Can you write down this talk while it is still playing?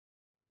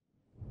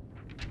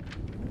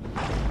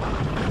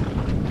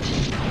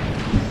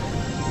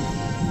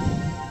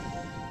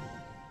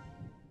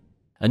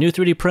A new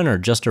 3D printer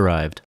just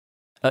arrived.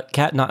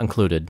 Cat not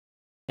included.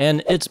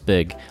 And it's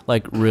big,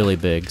 like really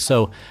big.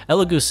 So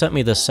Elegoo sent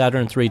me this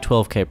Saturn 3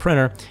 12K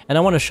printer, and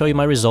I want to show you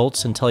my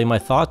results and tell you my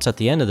thoughts at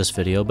the end of this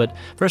video, but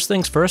first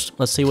things first,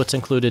 let's see what's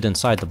included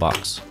inside the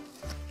box.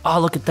 Oh,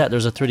 look at that,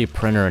 there's a 3D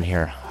printer in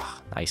here.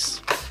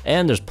 Nice.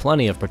 And there's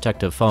plenty of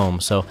protective foam,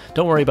 so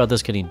don't worry about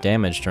this getting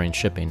damaged during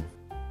shipping.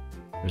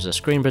 There's a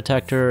screen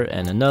protector,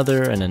 and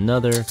another, and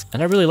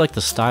I really like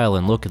the style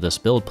and look of this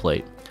build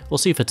plate. We'll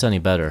see if it's any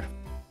better.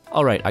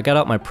 Alright, I got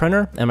out my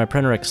printer and my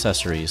printer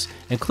accessories.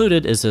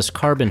 Included is this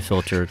carbon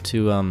filter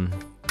to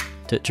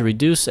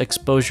reduce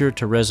exposure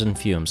to resin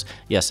fumes.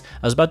 Yes,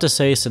 I was about to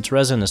say, since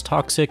resin is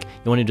toxic,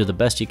 you want to do the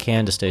best you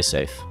can to stay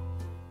safe.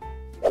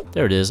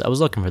 There it is, I was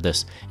looking for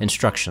this.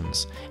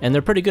 Instructions. And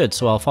they're pretty good,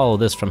 so I'll follow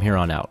this from here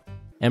on out.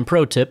 And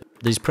pro tip,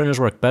 these printers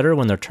work better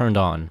when they're turned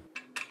on.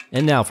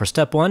 And now for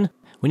step 1,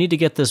 we need to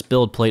get this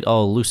build plate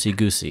all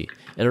loosey-goosey.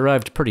 It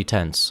arrived pretty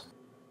tense.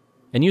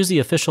 And use the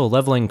official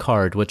leveling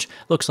card, which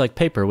looks like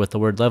paper with the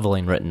word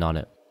leveling written on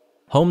it.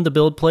 Home the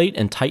build plate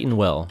and tighten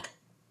well.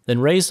 Then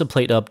raise the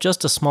plate up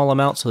just a small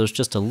amount so there's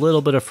just a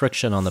little bit of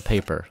friction on the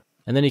paper.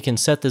 And then you can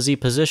set the Z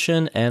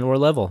position and we're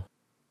level.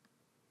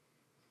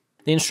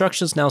 The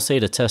instructions now say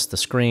to test the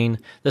screen.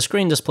 The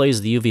screen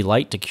displays the UV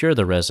light to cure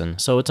the resin,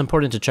 so it's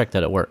important to check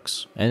that it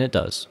works. And it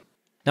does.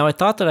 Now I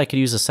thought that I could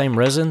use the same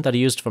resin that I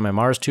used for my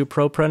Mars 2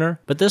 Pro printer,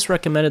 but this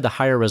recommended the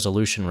higher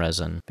resolution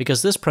resin,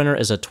 because this printer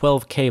is a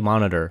 12K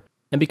monitor.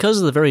 And because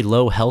of the very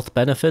low health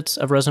benefits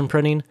of resin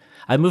printing,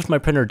 I moved my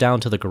printer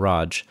down to the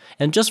garage.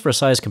 And just for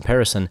size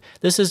comparison,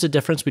 this is the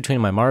difference between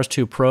my Mars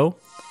 2 Pro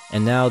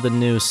and now the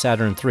new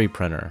Saturn 3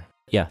 printer.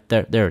 Yeah,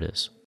 there it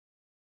is.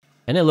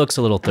 And it looks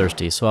a little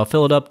thirsty, so I'll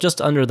fill it up just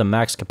under the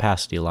max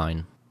capacity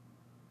line.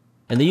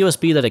 And the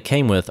USB that it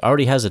came with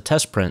already has a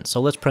test print,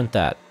 so let's print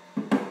that.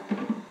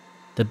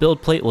 The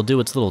build plate will do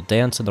its little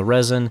dance in the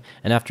resin,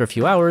 and after a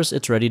few hours,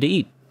 it's ready to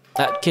eat.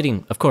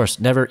 Kidding, of course,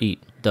 never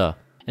eat, duh.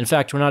 In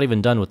fact, we're not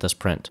even done with this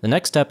print. The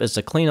next step is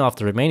to clean off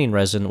the remaining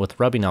resin with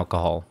rubbing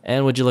alcohol.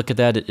 And would you look at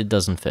that, it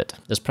doesn't fit.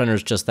 This printer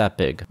is just that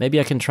big. Maybe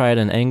I can try at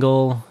an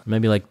angle,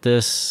 maybe like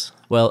this.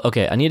 Well,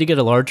 okay, I need to get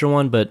a larger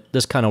one, but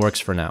this kind of works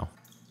for now.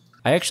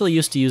 I actually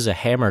used to use a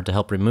hammer to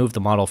help remove the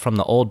model from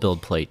the old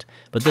build plate,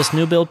 but this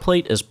new build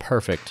plate is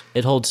perfect.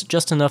 It holds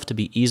just enough to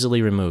be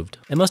easily removed.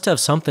 It must have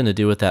something to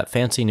do with that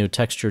fancy new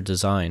textured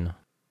design.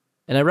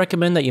 And I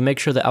recommend that you make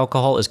sure the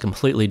alcohol is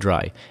completely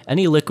dry.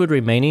 Any liquid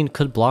remaining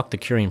could block the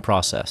curing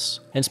process.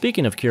 And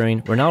speaking of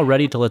curing, we're now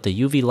ready to let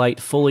the UV light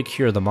fully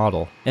cure the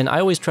model. And I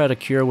always try to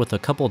cure with a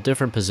couple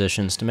different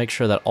positions to make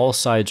sure that all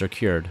sides are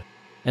cured.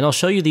 And I'll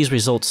show you these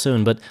results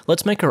soon, but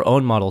let's make our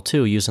own model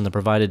too using the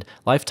provided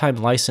lifetime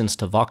license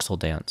to Voxel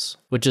Dance,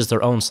 which is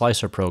their own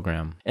slicer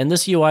program. And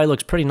this UI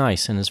looks pretty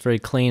nice and is very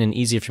clean and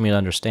easy for me to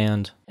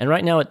understand. And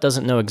right now it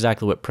doesn't know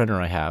exactly what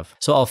printer I have,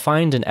 so I'll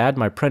find and add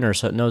my printer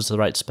so it knows the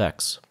right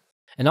specs.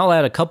 And I'll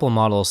add a couple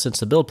models since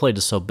the build plate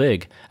is so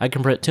big, I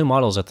can print 2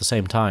 models at the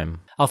same time.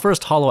 I'll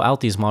first hollow out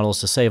these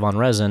models to save on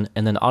resin,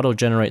 and then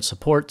auto-generate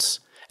supports,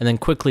 and then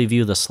quickly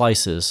view the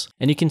slices,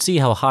 and you can see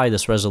how high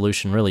this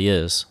resolution really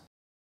is.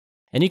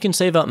 And you can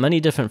save out many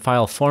different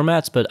file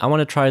formats, but I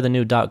want to try the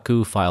new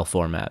 .goo file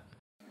format.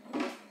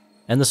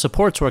 And the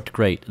supports worked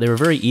great, they were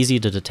very easy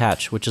to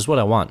detach, which is what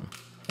I want.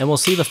 And we'll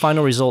see the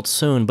final results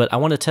soon, but I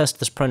want to test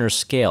this printer's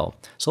scale,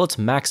 so let's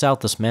max out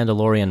this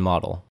Mandalorian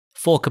model.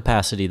 Full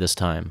capacity this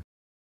time.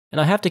 And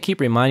I have to keep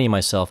reminding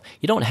myself,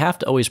 you don't have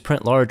to always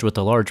print large with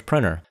a large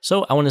printer,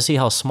 so I want to see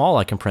how small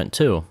I can print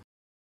too.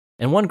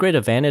 And one great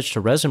advantage to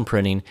resin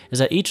printing is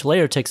that each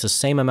layer takes the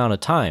same amount of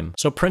time,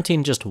 so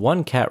printing just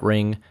one cat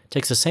ring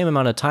takes the same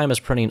amount of time as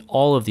printing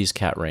all of these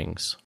cat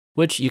rings,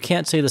 which you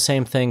can't say the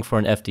same thing for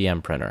an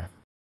FDM printer.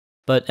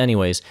 But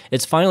anyways,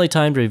 it's finally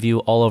time to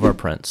review all of our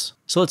prints,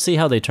 so let's see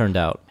how they turned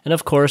out. And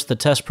of course, the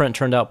test print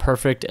turned out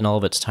perfect in all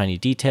of its tiny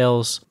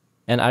details,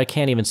 and I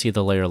can't even see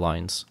the layer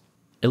lines.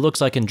 It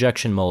looks like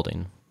injection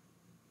molding.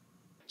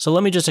 So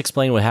let me just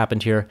explain what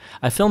happened here.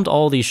 I filmed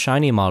all these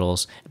shiny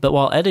models, but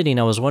while editing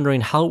I was wondering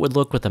how it would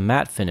look with a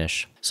matte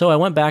finish. So I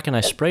went back and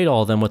I sprayed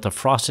all of them with a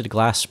frosted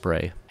glass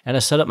spray. And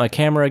I set up my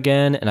camera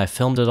again and I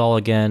filmed it all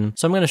again.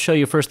 So I'm going to show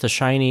you first the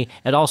shiny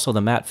and also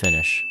the matte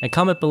finish. And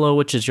comment below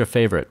which is your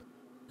favorite.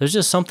 There's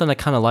just something I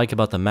kind of like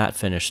about the matte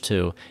finish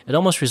too. It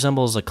almost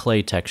resembles a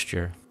clay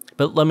texture.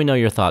 But let me know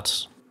your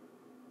thoughts.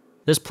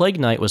 This Plague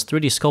Knight was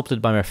 3D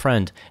sculpted by my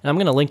friend, and I'm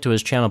going to link to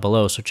his channel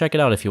below, so check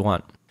it out if you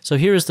want. So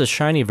here is the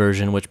shiny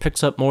version, which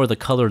picks up more of the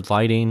colored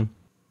lighting.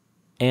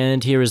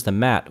 And here is the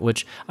matte,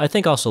 which I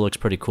think also looks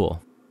pretty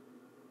cool.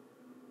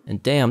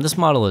 And damn, this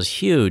model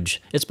is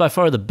huge. It's by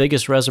far the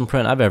biggest resin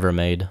print I've ever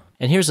made.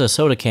 And here's a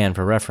soda can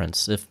for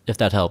reference, if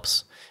that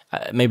helps.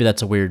 Maybe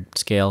that's a weird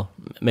scale.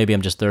 Maybe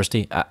I'm just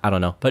thirsty. I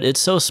don't know. But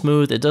it's so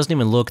smooth, it doesn't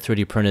even look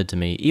 3D printed to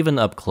me, even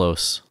up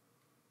close.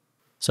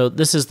 So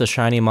this is the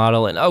shiny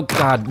model, and oh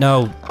god,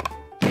 no!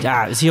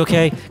 Is he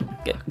okay?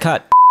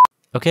 Cut!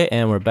 Okay,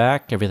 and we're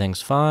back,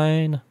 everything's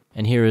fine.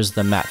 And here is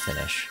the matte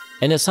finish.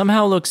 And it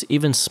somehow looks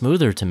even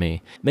smoother to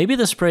me. Maybe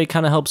the spray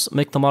kind of helps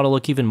make the model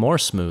look even more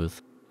smooth.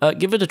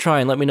 Give it a try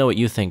and let me know what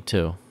you think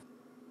too.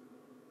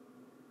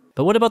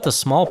 But what about the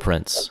small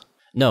prints?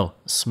 No,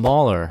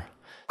 smaller.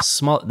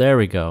 There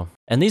we go.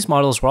 And these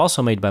models were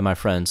also made by my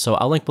friends, so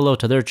I'll link below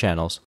to their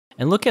channels.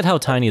 And look at how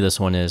tiny this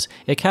one is.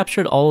 It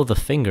captured all of the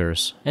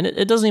fingers, and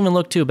it doesn't even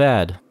look too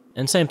bad.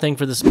 And same thing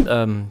for this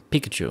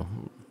Pikachu.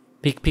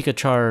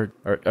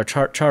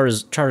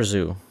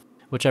 Charizard,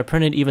 which I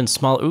printed even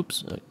small.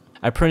 Oops.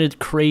 I printed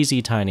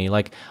crazy tiny.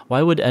 Like,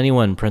 why would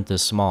anyone print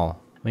this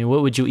small? I mean,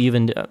 what would you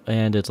even...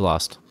 and it's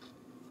lost.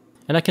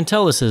 And I can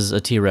tell this is a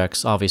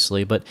T-Rex,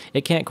 obviously, but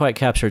it can't quite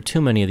capture too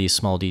many of these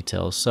small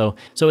details, so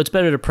it's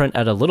better to print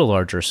at a little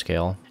larger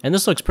scale. And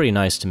this looks pretty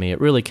nice to me.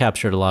 It really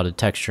captured a lot of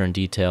texture and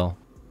detail.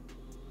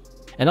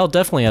 And I'll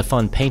definitely have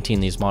fun painting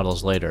these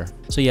models later.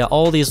 So yeah,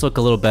 all these look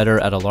a little better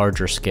at a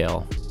larger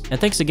scale. And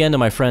thanks again to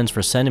my friends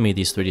for sending me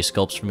these 3D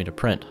sculpts for me to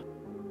print.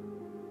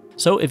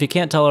 So if you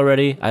can't tell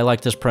already, I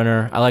like this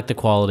printer, I like the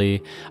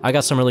quality, I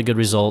got some really good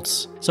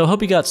results. So I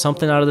hope you got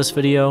something out of this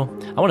video.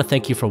 I want to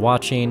thank you for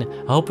watching.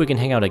 I hope we can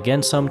hang out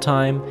again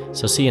sometime,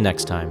 so see you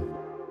next time.